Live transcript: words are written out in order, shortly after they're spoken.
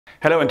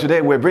Hello, and today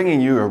we're bringing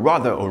you a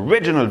rather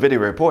original video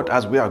report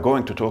as we are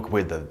going to talk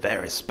with a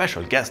very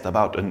special guest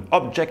about an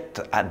object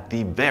at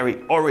the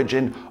very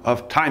origin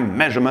of time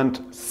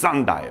measurement,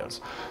 sundials.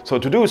 So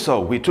to do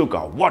so, we took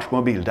our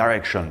watchmobile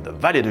direction, the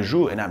Vallée de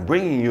Joux, and I'm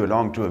bringing you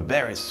along to a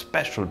very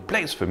special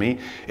place for me.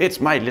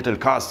 It's my little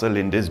castle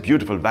in this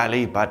beautiful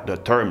valley, but the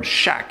term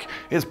shack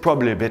is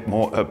probably a bit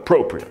more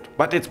appropriate.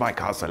 But it's my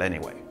castle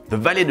anyway. The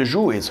Vallée de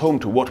Joux is home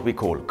to what we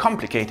call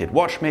complicated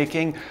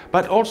watchmaking,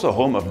 but also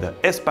home of the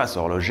Espace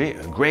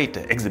Horloger, a great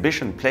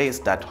exhibition place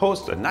that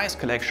hosts a nice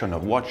collection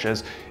of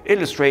watches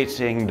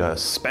illustrating the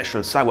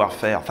special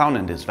savoir-faire found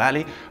in this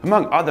valley,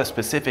 among other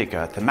specific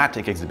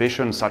thematic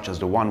exhibitions such as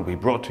the one we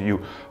brought to you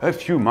a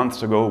few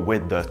months ago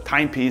with the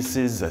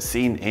timepieces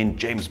seen in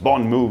James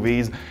Bond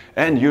movies,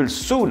 and you'll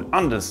soon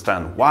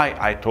understand why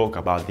I talk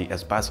about the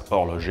Espace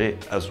Horloger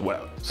as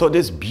well. So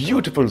this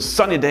beautiful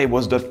sunny day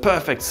was the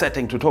perfect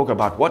setting to talk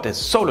about what is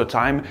solar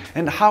time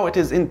and how it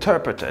is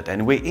interpreted,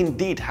 and we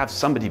indeed have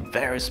somebody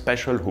very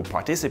special who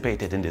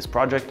participated in this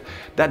project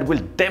that will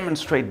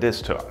demonstrate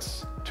this to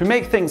us. To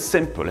make things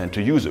simple and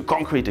to use a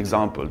concrete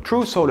example,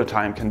 true solar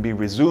time can be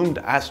resumed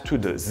as to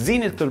the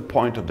zenithal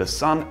point of the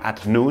sun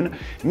at noon,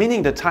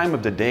 meaning the time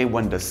of the day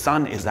when the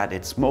sun is at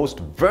its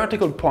most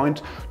vertical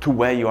point to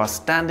where you are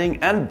standing,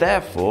 and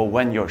therefore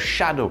when your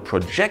shadow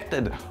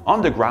projected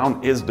on the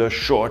ground is the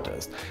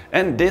shortest.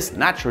 And this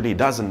naturally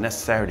doesn't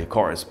necessarily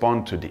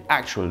correspond to the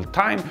actual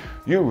time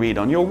you read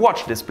on your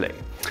watch display.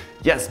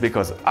 Yes,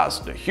 because us,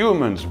 the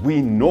humans,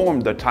 we norm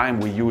the time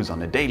we use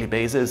on a daily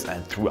basis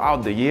and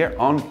throughout the year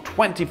on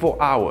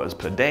 24 hours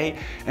per day,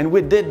 and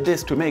we did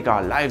this to make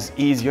our lives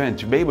easier and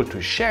to be able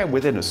to share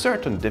within a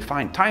certain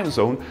defined time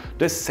zone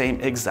the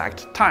same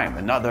exact time,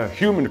 another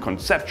human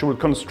conceptual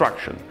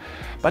construction.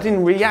 But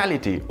in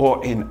reality,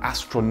 or in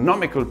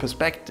astronomical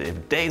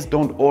perspective, days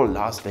don't all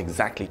last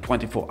exactly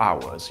 24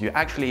 hours. You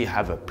actually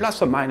have a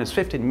plus or minus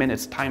 15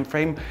 minutes time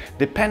frame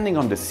depending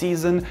on the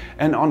season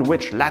and on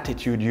which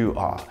latitude you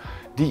are.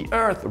 The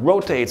Earth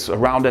rotates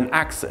around an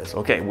axis,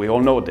 okay, we all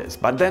know this,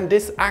 but then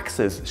this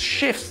axis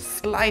shifts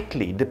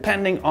slightly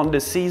depending on the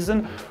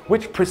season,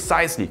 which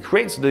precisely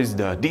creates these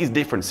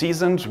different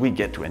seasons we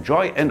get to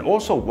enjoy, and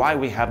also why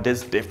we have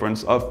this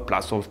difference of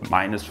plus or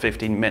minus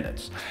 15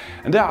 minutes.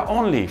 And there are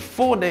only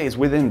 4 days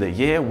within the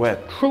year where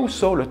true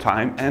solar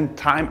time and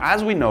time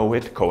as we know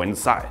it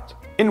coincide.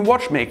 In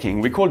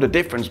watchmaking, we call the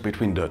difference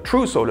between the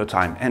true solar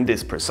time and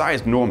this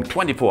precise norm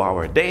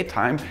 24-hour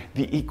daytime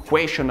the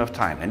equation of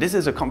time. And this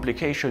is a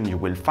complication you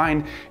will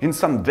find in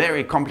some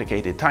very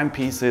complicated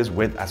timepieces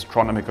with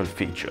astronomical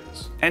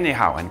features.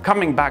 Anyhow, and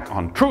coming back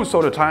on true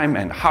solar time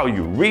and how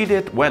you read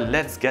it, well,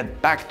 let's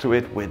get back to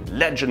it with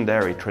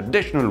legendary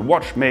traditional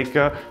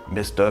watchmaker,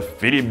 Mr.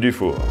 Philippe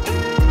Dufour.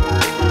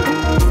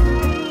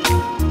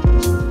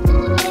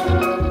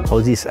 How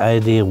this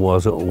idea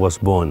was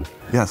born.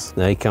 Yes.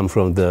 I come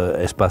from the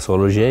Espace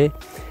Horloger,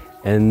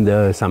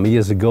 and some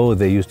years ago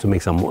they used to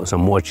make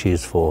some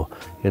watches for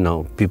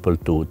people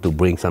to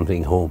bring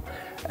something home,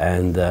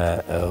 and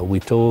we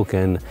talk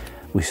and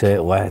we say,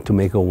 well, to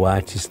make a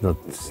watch is not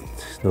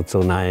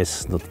so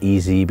nice, not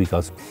easy,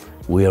 because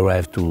we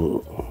arrive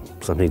to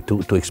something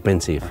too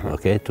expensive,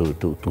 okay,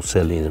 to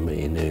sell in a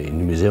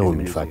museum,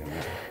 in fact.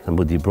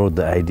 Somebody brought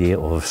the idea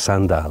of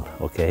sundial,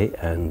 okay,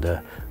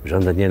 and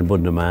Jean-Daniel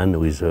Bondeman,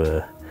 who is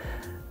a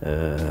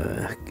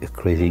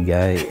crazy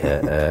guy,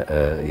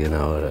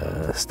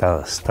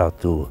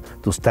 start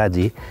to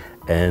study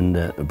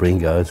and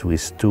bring us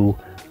with two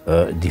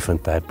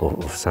different type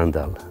of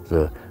sundial.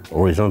 The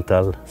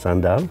horizontal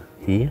sundial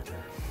here,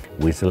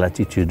 with the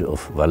latitude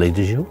of Vallée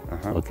de Joux,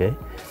 okay,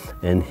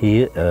 and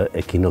here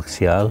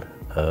equinoxial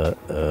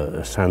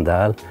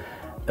sundial.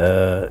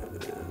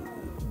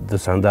 The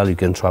sundial you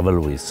can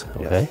travel with,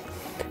 okay? Yes.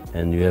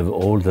 And you have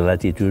all the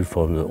latitude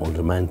from all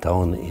the main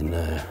town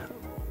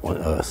on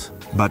Earth.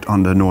 But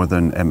on the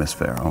northern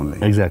hemisphere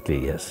only.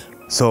 Exactly, yes.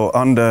 So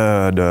on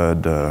the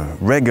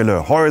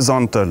regular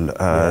horizontal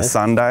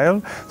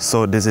sundial,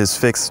 so this is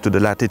fixed to the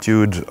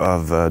latitude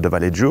of the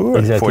Vallée de Joux,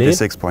 exactly.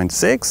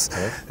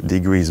 46.6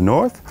 degrees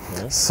north.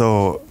 Yes.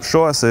 So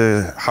show us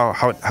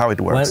how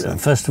it works. Well,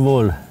 first of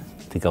all,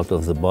 take out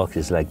of the box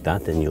is like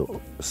that, and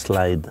you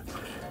slide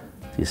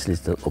this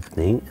little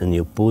opening, and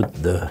you put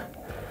the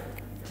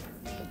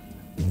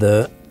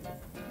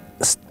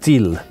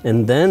steel,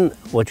 and then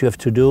what you have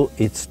to do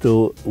is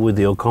to, with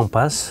your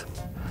compass,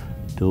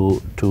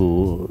 to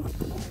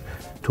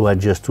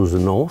adjust to the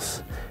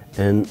north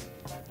and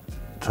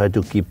try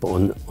to keep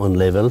on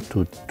level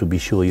to be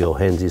sure your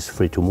hand is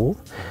free to move,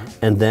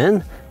 and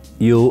then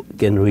you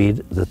can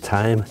read the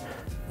time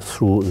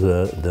through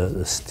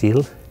the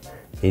steel.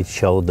 It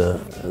shows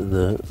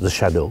the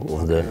shadow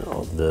of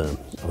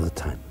the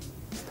time.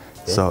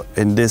 Okay. So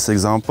in this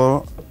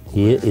example,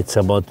 here it's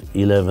about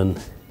 11,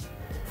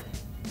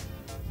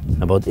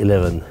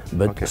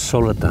 but okay.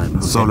 Solar time.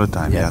 Okay. Solar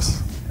time,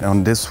 yes.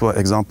 On this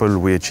example,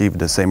 we achieved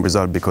the same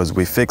result because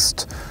we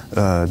fixed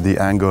the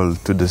angle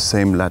to the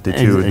same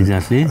latitude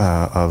exactly.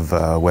 Of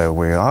where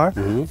we are.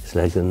 Mm-hmm. It's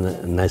like a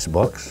nice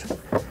box,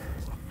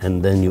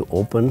 and then you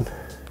open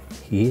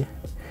here.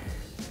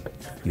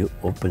 You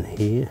open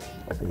here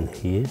and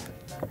here.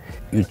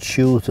 You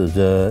choose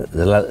the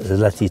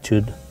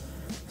latitude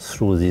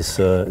through this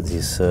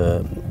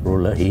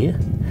ruler here,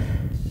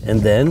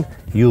 and then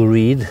you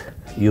read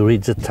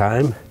the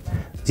time.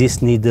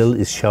 This needle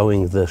is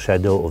showing the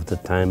shadow of the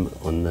time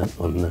on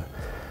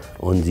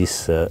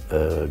this dial.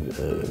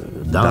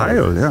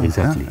 Yeah,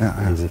 exactly.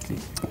 yeah. Exactly.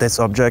 This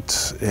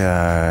object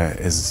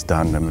is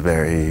done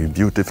very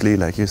beautifully,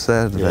 like you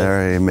said,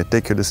 very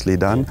meticulously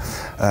done.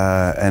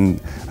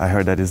 And I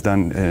heard that it's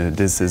done.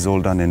 This is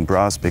all done in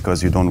brass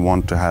because you don't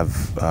want to have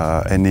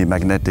any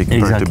magnetic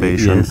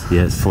perturbation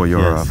for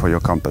your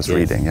compass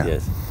reading. Yeah.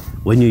 Yes.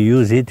 When you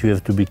use it, you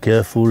have to be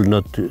careful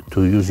not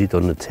to use it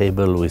on a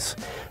table with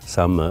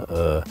some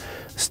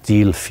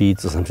steel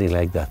feet or something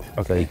like that.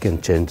 Okay, it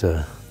can change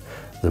the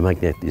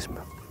magnetism.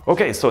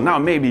 Okay, so now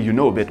maybe you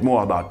know a bit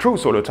more about true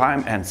solar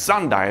time and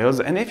sundials,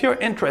 and if you're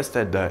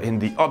interested in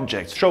the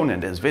objects shown in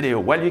this video,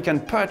 well, you can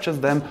purchase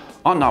them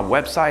on our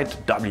website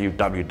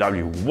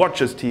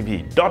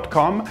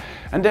www.watchestv.com,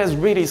 and there's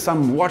really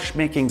some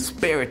watchmaking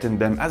spirit in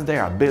them as they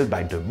are built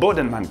by the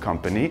Bodenman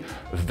company,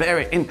 a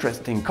very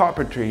interesting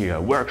carpentry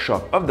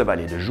workshop of the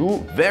Vallée de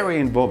Joux, very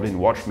involved in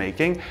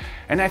watchmaking,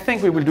 and I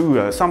think we will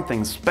do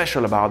something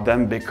special about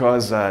them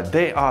because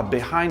they are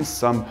behind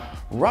some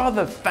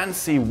rather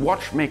fancy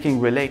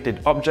watchmaking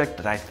related object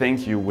that I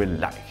think you will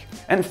like.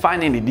 And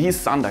finally, these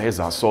sundials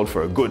are sold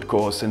for a good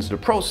cause since the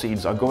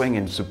proceeds are going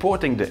in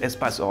supporting the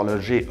Espace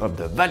Horloger of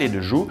the Vallée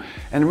de Joux.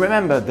 And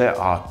remember, there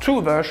are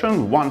two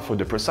versions, one for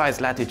the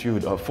precise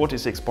latitude of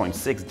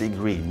 46.6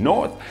 degrees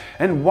north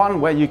and one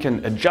where you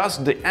can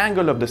adjust the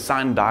angle of the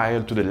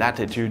sundial to the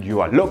latitude you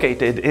are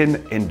located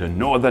in the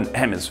northern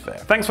hemisphere.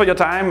 Thanks for your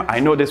time. I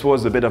know this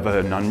was a bit of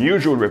an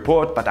unusual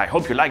report, but I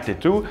hope you liked it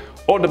too.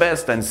 All the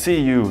best and see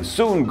you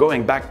soon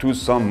going back to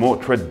some more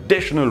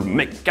traditional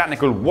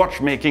mechanical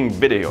watchmaking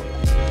video.